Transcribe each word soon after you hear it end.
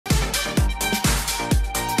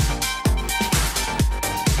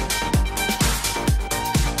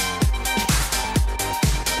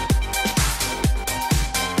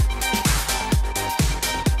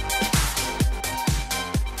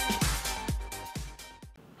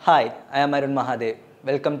Hi, I am Arun Mahadev.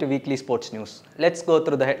 Welcome to Weekly Sports News. Let's go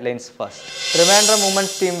through the headlines first. Trivandrum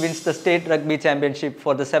women's team wins the state rugby championship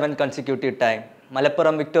for the 7th consecutive time.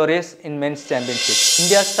 Malappuram victorious in men's championship.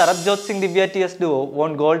 India's Sarabjot Singh Divya TS duo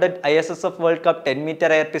won gold at ISSF World Cup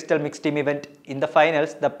 10-meter air pistol mixed team event. In the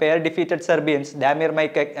finals, the pair defeated Serbians Damir,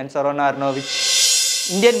 Mikec and Zorana, Arunovic.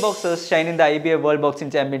 Indian boxers shine in the IBF World Boxing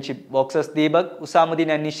Championship. Boxers Deepak, Hussamuddin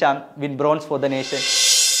and Nishant win bronze for the nation.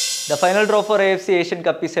 The final draw for AFC Asian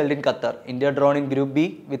Cup is held in Qatar. India drawn in Group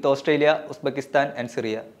B with Australia, Uzbekistan and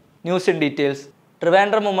Syria. News in details.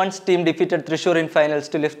 Trivandrum women's team defeated Thrissur in finals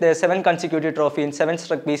to lift their 7th consecutive trophy in 7th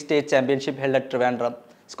Rugby State Championship held at Trivandrum.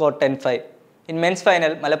 Score 10-5. In men's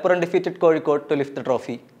final, Malappuram defeated Kozhikode to lift the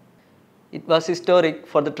trophy. It was historic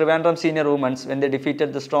for the Trivandrum senior women's when they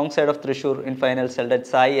defeated the strong side of Thrissur in finals held at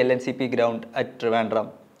Sai LNCP ground at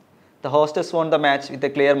Trivandrum. The hostess won the match with a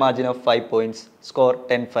clear margin of 5 points, score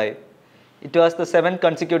 10-5. It was the 7th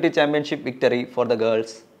consecutive championship victory for the girls.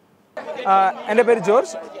 എൻ്റെ പേര്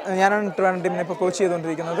George. ഞാനാണ് ട്രിവാൻഡ്രം ടീമിനെ ഇപ്പോൾ coach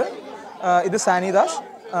ചെയ്തുകൊണ്ടിരിക്കുന്നത്. ഇത് സാനിദാസ്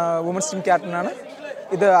women's team ക്യാപ്റ്റനാണ്.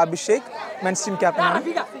 ഇത് Abhishek men's team ക്യാപ്റ്റനാണ്.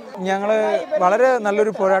 ഞങ്ങൾ വളരെ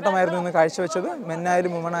നല്ലൊരു പോരാട്ടമായിരുന്നു ഇന്ന് കാഴ്ചവെച്ചത്.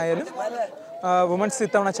 മെന്നായാലും വുമൺ ആയാലും. വുമൻസ്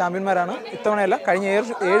ഇത്തവണ ചാമ്പ്യന്മാരാണ്. ഇത്തവണയല്ല, കഴിഞ്ഞ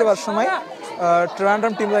 7 വർഷമായി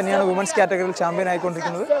ട്രിവാൻഡ്രം ടീം തന്നെയാണ് വുമൻസ് കാറ്റഗറിയിൽ ചാമ്പ്യൻ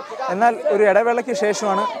ആയിക്കൊണ്ടിരിക്കുന്നത്. എന്നാൽ ഒരു ഇടവേളയ്ക്ക്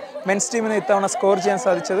ശേഷമാണ് മെൻസ് ടീമിന് ഇത്തവണ സ്കോർ ചെയ്യാൻ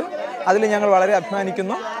സാധിച്ചത്. അതിൽ ഞങ്ങൾ വളരെ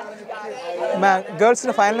അഭിമാനിക്കുന്നു.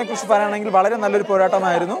 ഗേൾസിൻ്റെ ഫൈനലിനെ കുറിച്ച് പറയുകയാണെങ്കിൽ വളരെ നല്ലൊരു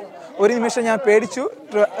പോരാട്ടമായിരുന്നു. ഒരു നിമിഷം ഞാൻ പേടിച്ചു,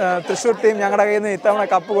 തൃശ്ശൂർ ടീം ഞങ്ങളുടെ കയ്യിൽ നിന്ന് ഇത്തവണ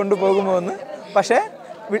കപ്പ് കൊണ്ടുപോകുമോ എന്ന്. പക്ഷേ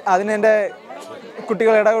അതിനെൻ്റെ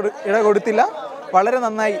കുട്ടികൾ ഇട കൊടുത്തില്ല. വളരെ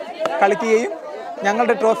നന്നായി കളിക്കുകയും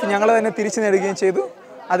ഞങ്ങളുടെ ട്രോഫി ഞങ്ങൾ തന്നെ തിരിച്ചു നേടുകയും ചെയ്തു.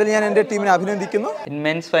 അതിൽ ഞാൻ എൻ്റെ ടീമിനെ അഭിനന്ദിക്കുന്നു. In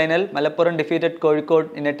men's final, Malappuram defeated Kozhikode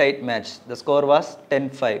in a tight match. The score was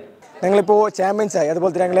 10-5. ഞങ്ങളിപ്പോൾ ചാമ്പ്യൻസായി.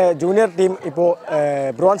 അതുപോലെ തന്നെ ഞങ്ങളെ ജൂനിയർ ടീം ഇപ്പോൾ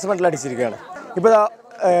ബ്രോൺസ് മെഡൽ അടിച്ചിരിക്കുകയാണ്. ഇപ്പോൾ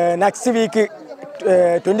next week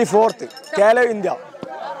 24th Khelo India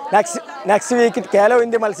next week Khelo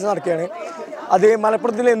India മത്സരം നടക്കുകയാണ്. അത്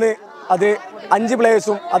മലപ്പുറത്തിൽ നിന്ന് 5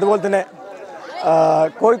 പ്ലേയേഴ്സും അതുപോലെ തന്നെ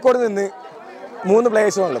കോഴിക്കോട് നിന്ന് 3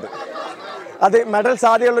 പ്ലേയേഴ്സും ഉള്ളത്. അത് മെഡൽ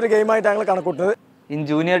സാധ്യതയുള്ളൊരു ഗെയിമായിട്ടാണ് ഞങ്ങൾ കണക്കൂട്ടുന്നത്. In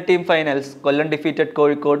junior team finals, Kollam defeated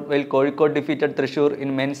Kozhikode while Kozhikode defeated Thrissur in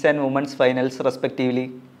men's and women's finals respectively.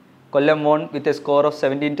 Kollam won with a score of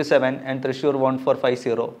 17-7 and Thrissur won for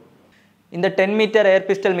 5-0. In the 10-meter air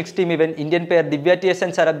pistol mixed team event, Indian pair Divya TS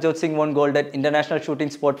and Sarabjot Singh won gold at International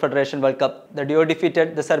Shooting Sport Federation World Cup. The duo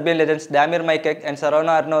defeated the Serbian legends Damir, Mikec and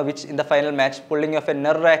Sarona Arunovic in the final match, pulling off a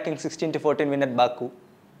nerve-wracking 16-14 win at Baku.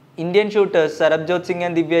 Indian shooters Sarabjot Singh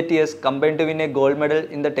and Divya TS combined to win a gold medal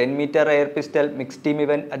in the 10-meter air pistol mixed team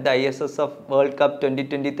event at the ISSF World Cup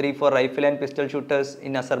 2023 for rifle and pistol shooters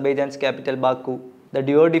in Azerbaijan's capital Baku. The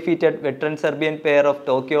duo defeated veteran Serbian pair of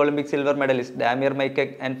Tokyo Olympic silver medalist Damir,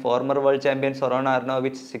 Mikec and former world champion Zorana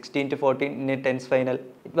Arunovic 16-14 in a tense final.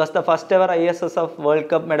 It was the first ever ISSF World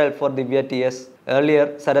Cup medal for Divya TS. Earlier,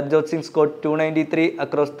 Sarabjot Singh scored 293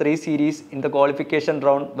 across 3 series in the qualification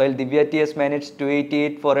round, while Divya TS managed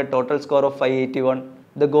 288 for a total score of 581.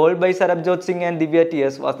 The goal by Sarabjot Singh and Divya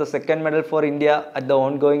TS was the second medal for India at the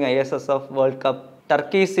ongoing ISSF World Cup.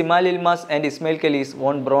 Turkey's Simal Ilmaz and Ismail Kelis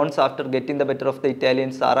won bronze after getting the better of the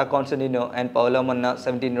Italians Sara Constantino and Paolo Monna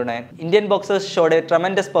 17-9. Indian boxers showed a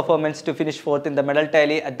tremendous performance to finish 4th in the medal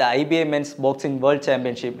tally at the IBA Men's Boxing World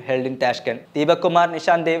Championship held in Tashkent. Deepak Kumar,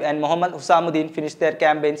 Nishant and Mohammed Hussamuddin finished their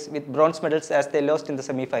campaigns with bronze medals as they lost in the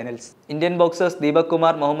semifinals. Indian boxers Deepak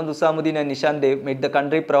Kumar, Mohammed Hussamuddin and Nishant made the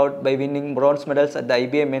country proud by winning bronze medals at the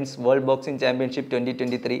IBA Men's World Boxing Championship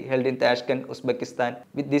 2023 held in Tashkent, Uzbekistan.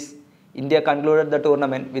 With this, India concluded the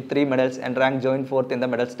tournament with 3 medals and ranked joint 4th in the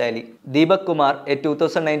medals tally. Deepak Kumar, a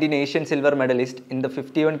 2019 Asian silver medalist in the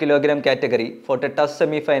 51 kg category, fought a tough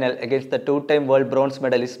semi-final against the 2-time world bronze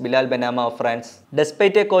medalist Bilal Benama of France.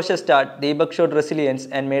 Despite a cautious start, Deepak showed resilience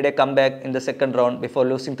and made a comeback in the second round before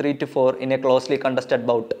losing 3-4 in a closely contested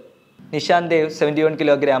bout. Nishant, 71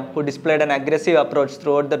 kg, who displayed an aggressive approach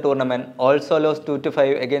throughout the tournament, also lost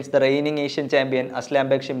 2-5 against the reigning Asian champion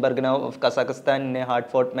Aslanbek Shimbarganov of Kazakhstan in a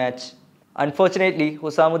hard-fought match. Unfortunately,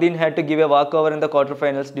 Hussamuddin had to give a walkover in the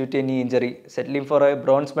quarterfinals due to a knee injury, settling for a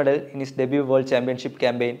bronze medal in his debut World Championship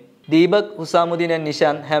campaign. Deepak, Hussamuddin and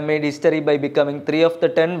Nishant have made history by becoming 3 of the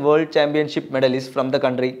 10 World Championship medalists from the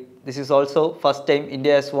country. This is also first time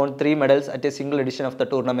India has won 3 medals at a single edition of the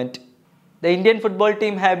tournament. The Indian football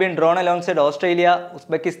team have been drawn alongside Australia,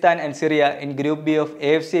 Uzbekistan and Syria in Group B of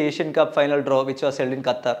AFC Asian Cup final draw which was held in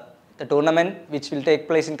Qatar. The tournament, which will take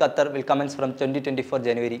place in Qatar, will commence from 2024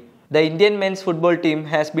 January. The Indian men's football team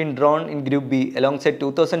has been drawn in Group B alongside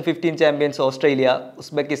 2015 champions Australia,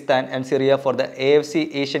 Uzbekistan and Syria for the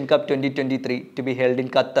AFC Asian Cup 2023 to be held in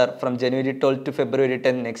Qatar from January 12 to February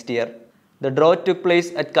 10 next year. The draw took place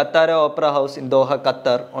at Qatar Opera House in Doha,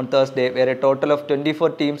 Qatar on Thursday, where a total of 24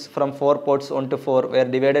 teams from 4 pots onto 4 were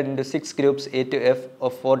divided into 6 groups A to F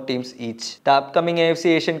of 4 teams each. The upcoming AFC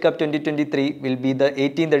Asian Cup 2023 will be the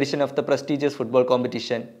 18th edition of the prestigious football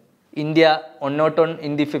competition. India, not on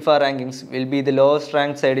in the FIFA rankings, will be the lowest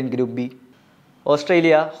ranked side in Group B.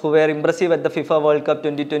 Australia, who were impressive at the FIFA World Cup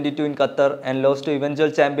 2022 in Qatar and lost to eventual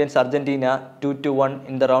champions Argentina 2-1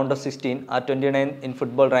 in the round of 16, are 29th in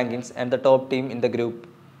football rankings and the top team in the group.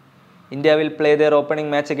 India will play their opening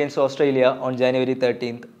match against Australia on January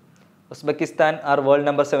 13th. Uzbekistan are world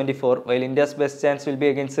number 74, while India's best chance will be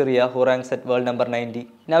against Syria, who ranks at world number 90.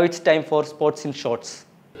 Now it's time for sports in shorts.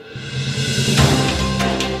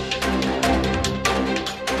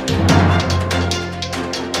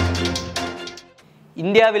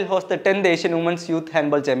 India will host the 10th Asian Women's Youth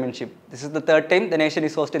Handball Championship. This is the third time the nation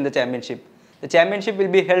is hosting the championship. The championship will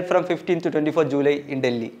be held from 15 to 24 July in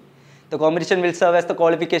Delhi. The competition will serve as the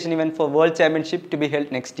qualification event for World Championship to be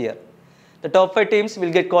held next year. The top 5 teams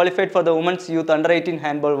will get qualified for the Women's Youth Under-18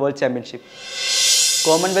 Handball World Championship.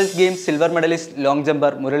 Commonwealth Games silver medalist long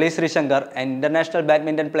jumper Murali Srishankar and international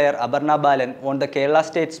badminton player Aparna Balan won the Kerala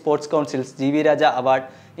State Sports Council's GV Raja Award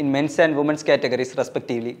in men's and women's categories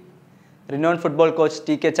respectively. Renowned football coach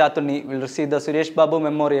T.K. Chaturni will receive the Suresh Babu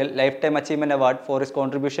Memorial Lifetime Achievement Award for his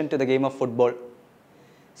contribution to the game of football.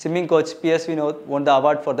 Swimming coach P.S. Vinod won the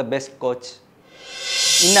award for the best coach.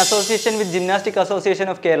 In association with Gymnastic Association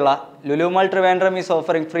of Kerala, Lulu Mall Trivandrum is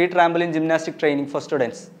offering free trampoline gymnastic training for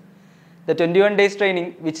students. The 21 days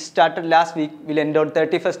training, which started last week, will end on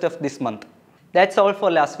 31st of this month. That's all for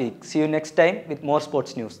last week. See you next time with more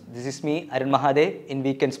sports news. This is me, Arun Mahadev, in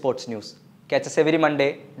Weekend Sports News. Catch us every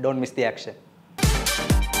Monday. Don't miss the action.